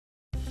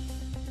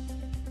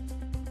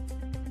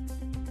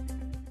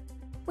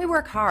We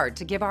work hard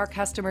to give our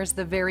customers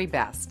the very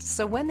best,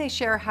 so when they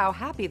share how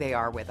happy they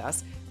are with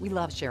us, we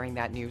love sharing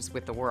that news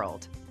with the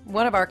world.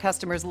 One of our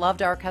customers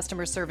loved our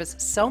customer service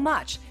so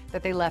much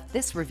that they left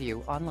this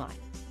review online.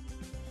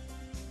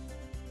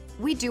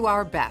 We do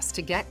our best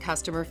to get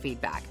customer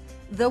feedback.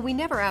 Though we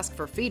never ask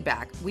for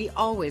feedback, we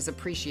always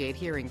appreciate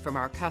hearing from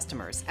our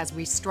customers as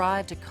we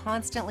strive to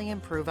constantly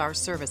improve our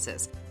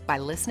services by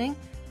listening,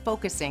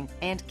 focusing,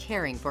 and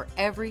caring for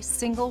every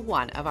single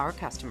one of our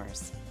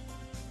customers.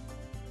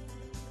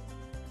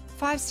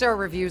 5-star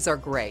reviews are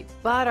great,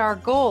 but our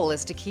goal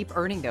is to keep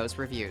earning those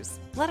reviews.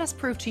 Let us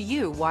prove to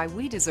you why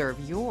we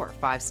deserve your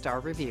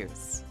 5-star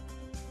reviews.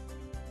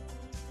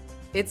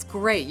 It's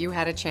great you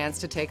had a chance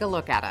to take a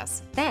look at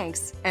us.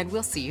 Thanks, and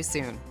we'll see you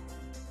soon.